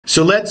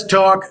So let's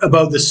talk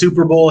about the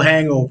Super Bowl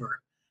hangover.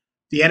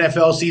 The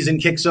NFL season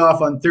kicks off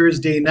on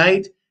Thursday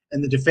night,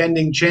 and the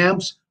defending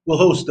champs will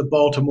host the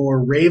Baltimore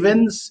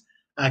Ravens.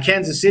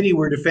 Kansas City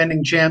were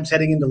defending champs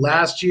heading into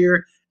last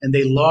year, and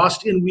they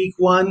lost in week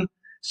one.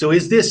 So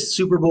is this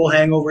Super Bowl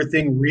hangover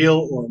thing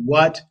real or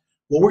what?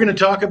 Well, we're going to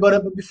talk about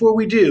it, but before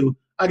we do,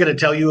 I got to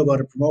tell you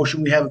about a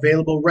promotion we have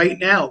available right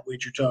now at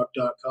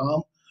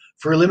wagertalk.com.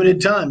 For a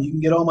limited time, you can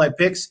get all my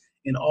picks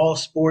in all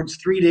sports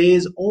 3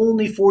 days,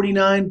 only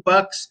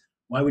 $49.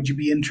 Why would you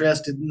be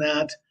interested in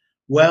that?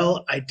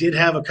 Well, I did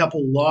have a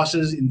couple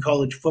losses in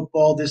college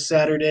football this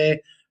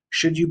Saturday.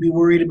 Should you be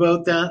worried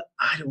about that?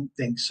 I don't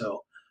think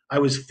so. I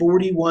was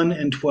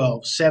 41-12,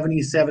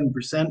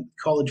 77%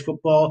 college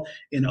football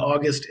in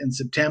August and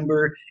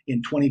September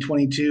in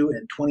 2022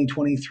 and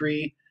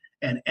 2023.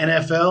 And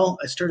NFL,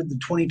 I started the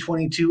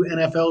 2022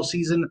 NFL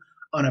season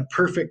on a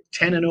perfect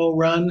 10-0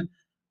 run.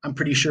 I'm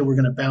pretty sure we're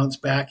going to bounce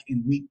back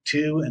in week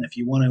two. And if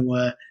you want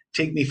to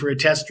take me for a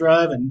test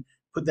drive and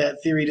put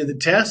that theory to the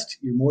test,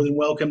 you're more than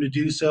welcome to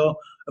do so.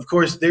 Of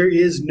course, there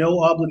is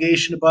no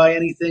obligation to buy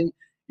anything.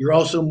 You're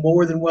also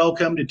more than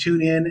welcome to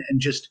tune in and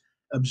just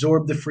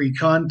absorb the free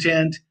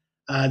content.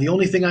 The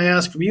only thing I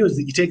ask from you is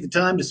that you take the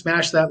time to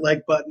smash that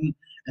like button,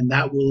 and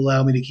that will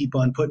allow me to keep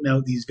on putting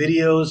out these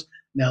videos.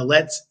 Now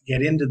let's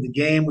get into the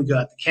game. We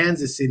got the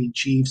Kansas City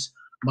Chiefs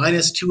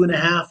 -2.5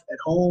 at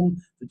home.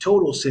 The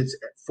total sits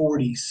at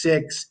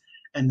 46.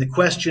 And the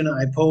question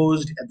I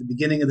posed at the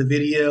beginning of the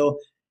video,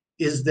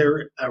 is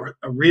there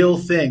a real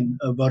thing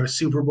about a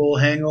Super Bowl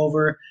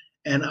hangover?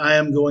 And I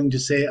am going to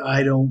say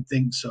I don't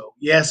think so.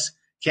 Yes,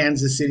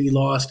 Kansas City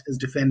lost as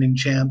defending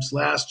champs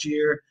last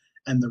year,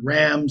 and the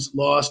Rams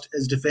lost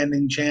as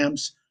defending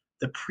champs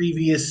the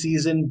previous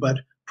season. But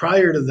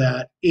prior to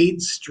that,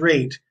 8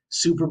 straight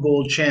Super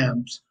Bowl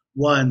champs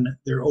won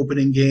their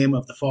opening game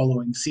of the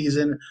following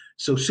season.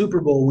 So Super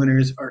Bowl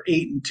winners are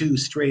 8-2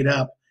 straight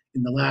up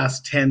in the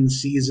last 10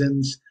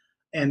 seasons.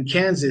 And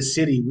Kansas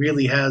City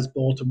really has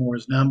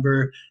Baltimore's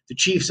number. The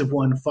Chiefs have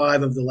won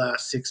 5 of the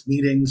last 6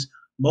 meetings,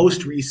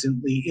 most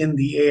recently in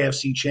the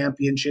AFC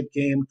Championship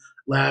game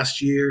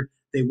last year.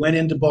 They went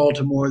into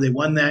Baltimore. They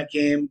won that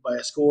game by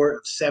a score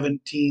of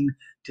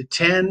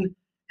 17-10.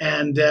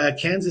 And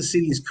Kansas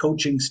City's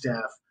coaching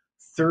staff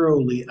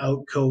thoroughly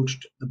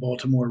outcoached the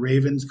Baltimore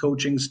Ravens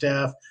coaching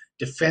staff.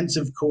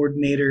 Defensive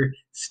coordinator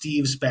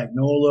Steve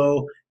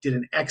Spagnuolo did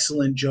an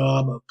excellent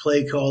job of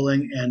play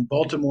calling, and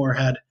Baltimore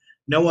had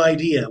no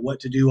idea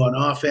what to do on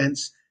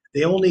offense.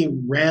 They only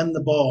ran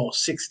the ball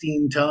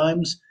 16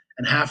 times,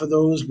 and half of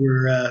those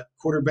were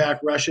quarterback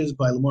rushes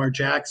by Lamar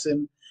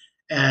Jackson,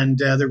 and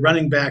the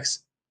running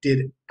backs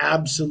did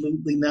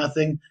absolutely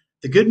nothing.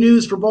 The good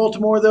news for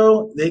Baltimore,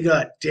 though, they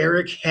got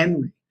Derrick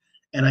Henry.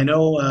 And I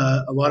know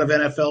a lot of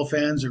NFL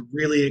fans are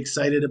really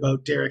excited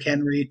about Derrick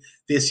Henry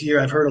this year.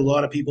 I've heard a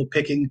lot of people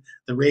picking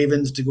the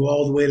Ravens to go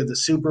all the way to the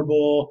Super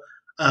Bowl.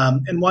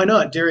 And why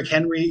not? Derrick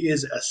Henry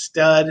is a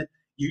stud.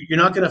 You're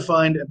not going to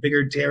find a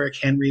bigger Derrick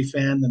Henry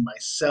fan than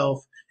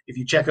myself. If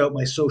you check out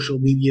my social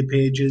media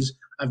pages,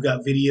 I've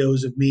got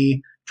videos of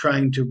me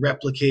trying to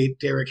replicate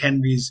Derrick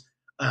Henry's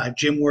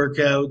gym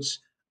workouts.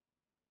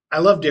 I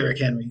love Derrick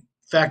Henry.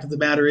 Fact of the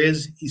matter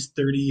is, he's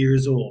 30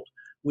 years old.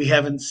 We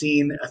haven't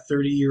seen a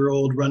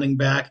 30-year-old running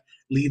back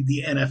lead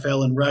the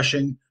NFL in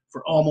rushing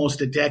for almost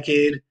a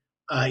decade.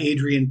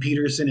 Adrian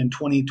Peterson in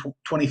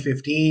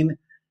 2015.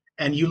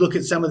 And you look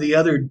at some of the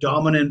other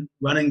dominant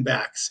running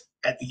backs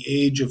at the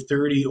age of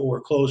 30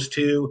 or close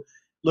to.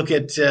 Look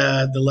at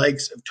the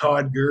likes of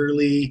Todd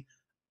Gurley,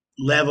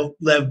 Lev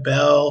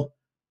Bell,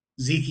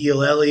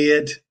 Ezekiel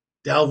Elliott,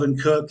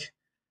 Dalvin Cook.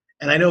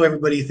 And I know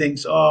everybody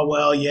thinks, oh,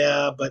 well,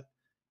 yeah, but,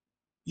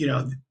 you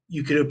know,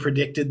 you could have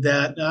predicted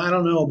that. No, I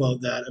don't know about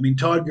that. I mean,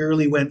 Todd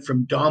Gurley went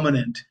from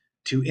dominant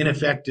to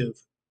ineffective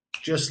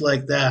just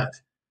like that.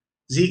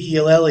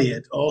 Ezekiel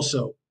Elliott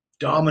also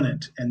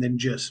dominant and then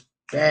just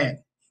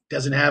bang,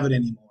 doesn't have it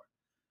anymore.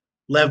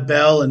 Lev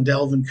Bell and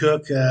Dalvin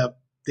Cook,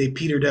 they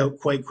petered out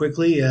quite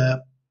quickly.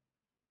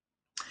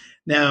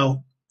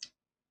 Now,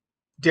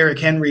 Derrick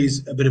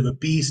Henry's a bit of a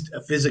beast,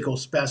 a physical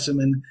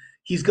specimen.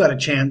 He's got a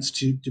chance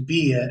to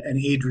be an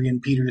Adrian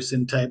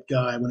Peterson type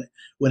guy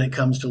when it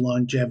comes to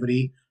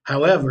longevity.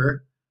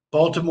 However,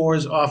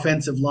 Baltimore's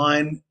offensive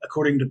line,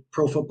 according to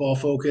Pro Football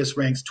Focus,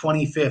 ranks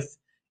 25th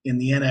in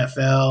the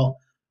NFL.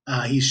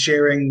 He's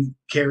sharing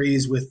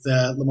carries with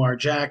Lamar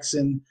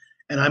Jackson.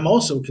 And I'm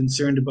also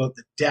concerned about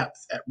the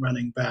depth at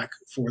running back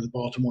for the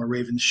Baltimore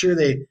Ravens. Sure,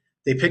 they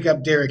pick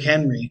up Derrick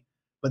Henry,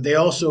 but they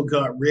also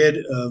got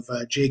rid of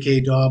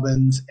J.K.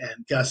 Dobbins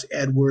and Gus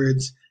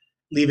Edwards,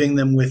 leaving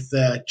them with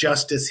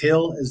Justice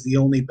Hill as the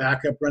only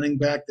backup running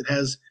back that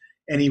has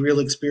any real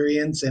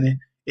experience. And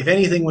if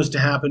anything was to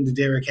happen to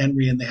Derrick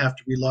Henry and they have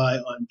to rely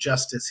on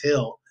Justice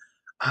Hill,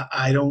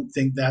 I don't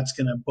think that's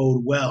going to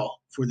bode well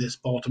for this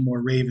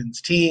Baltimore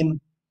Ravens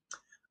team.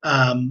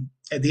 At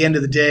the end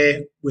of the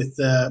day, with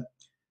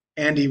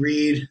Andy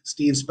Reid,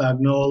 Steve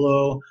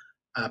Spagnuolo,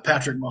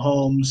 Patrick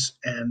Mahomes,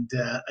 and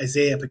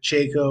Isaiah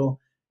Pacheco,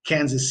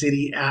 Kansas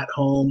City at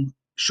home,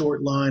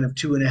 short line of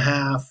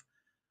 2.5.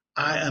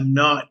 I am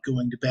not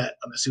going to bet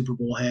on a Super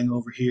Bowl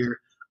hangover here.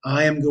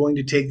 I am going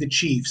to take the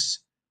Chiefs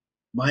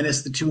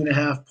minus the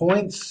 2.5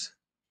 points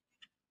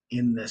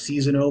in the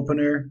season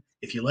opener.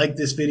 If you like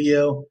this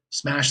video,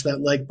 smash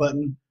that like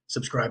button,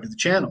 subscribe to the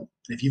channel.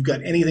 And if you've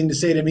got anything to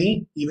say to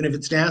me, even if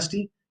it's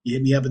nasty, you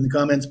hit me up in the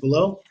comments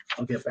below.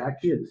 I'll get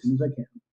back to you as soon as I can.